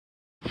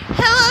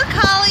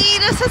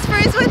this is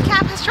Forouz with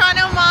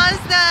Capistrano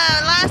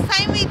Mazda. Last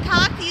time we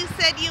talked, you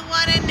said you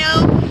want to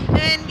know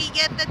when we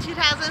get the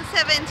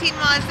 2017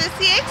 Mazda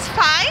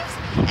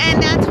CX-5s,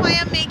 and that's why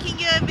I'm making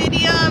you a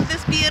video of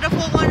this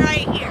beautiful one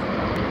right here.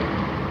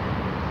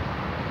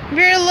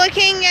 We're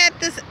looking at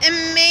this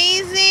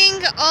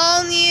amazing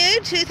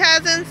all-new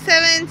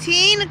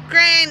 2017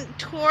 Grand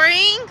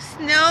Touring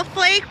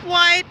Snowflake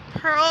White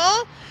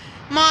Pearl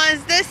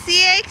Mazda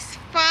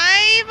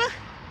CX-5.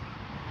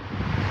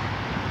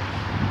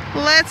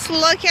 Let's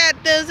look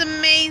at those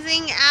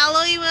amazing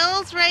alloy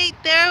wheels right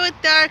there with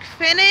dark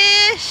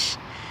finish,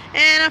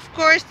 and of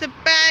course the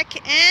back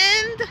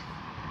end,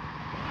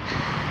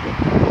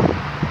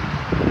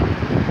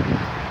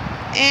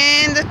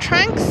 and the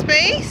trunk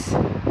space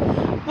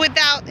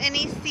without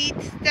any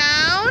seats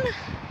down.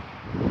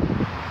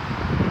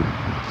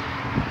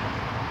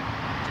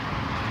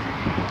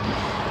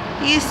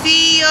 You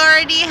see, you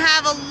already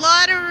have a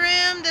lot of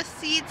room. The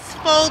seats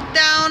fold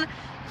down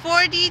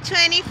 40,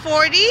 20,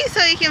 40,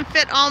 so you can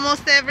fit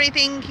almost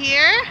everything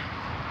here.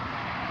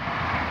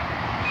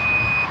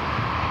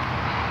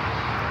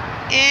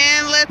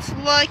 And let's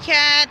look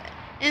at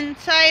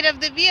inside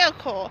of the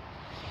vehicle.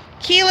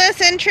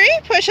 Keyless entry,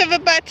 push of a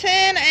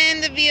button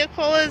and the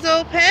vehicle is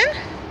open.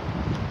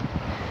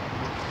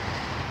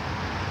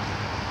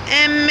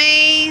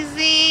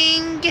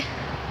 Amazing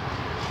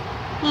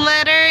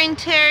leather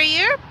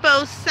interior,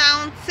 Bose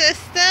sound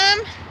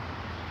system,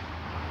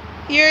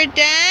 your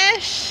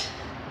dash,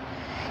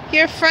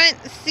 your front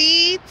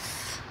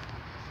seats,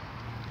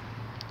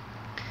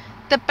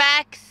 the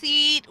back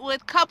seat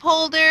with cup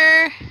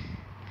holder,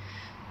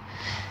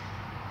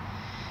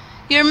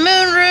 your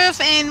moonroof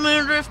and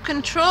moonroof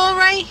control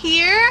right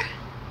here,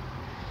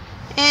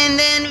 and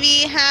then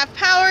we have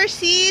power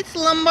seats,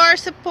 lumbar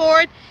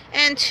support,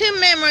 and 2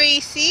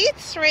 memory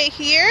seats right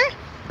here.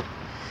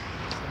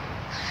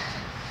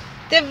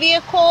 The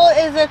vehicle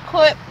is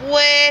equipped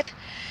with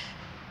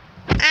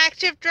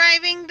active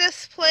driving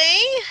display.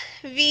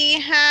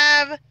 We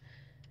have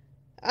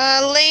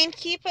a lane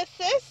keep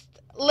assist,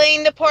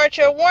 lane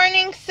departure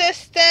warning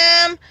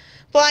system,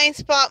 blind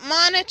spot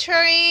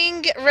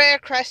monitoring, rear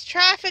cross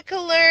traffic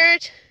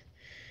alert,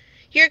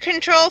 your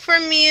control for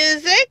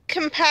music,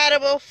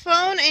 compatible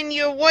phone, and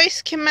your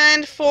voice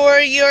command for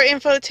your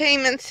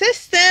infotainment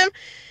system,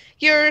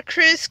 your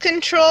cruise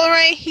control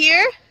right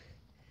here,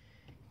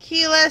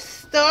 keyless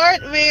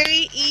start,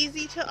 very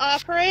easy to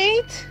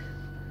operate.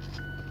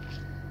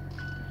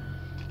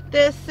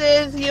 This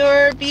is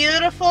your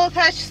beautiful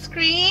touch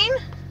screen,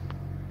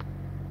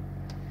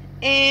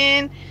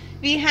 and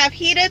we have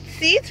heated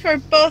seats for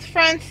both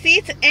front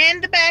seats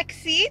and the back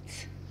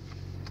seats.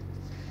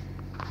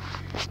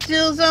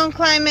 Dual zone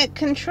climate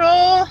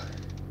control,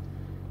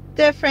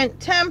 different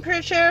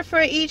temperature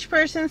for each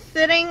person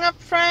sitting up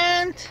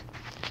front.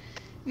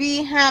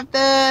 We have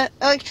the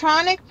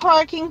electronic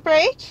parking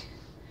brake,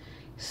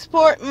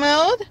 sport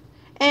mode,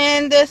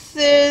 and this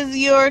is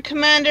your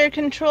commander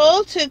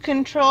control to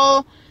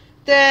control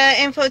the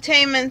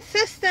infotainment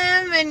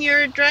system when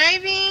you're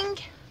driving,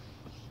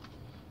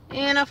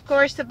 and of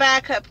course the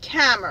backup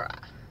camera.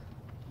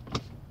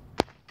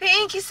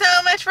 Thank you so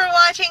much for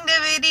watching the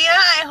video.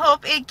 I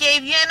hope it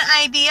gave you an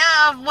idea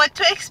of what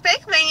to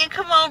expect when you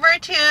come over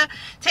to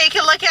take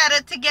a look at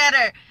it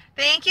together.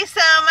 Thank you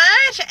so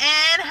much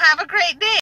and have a great day.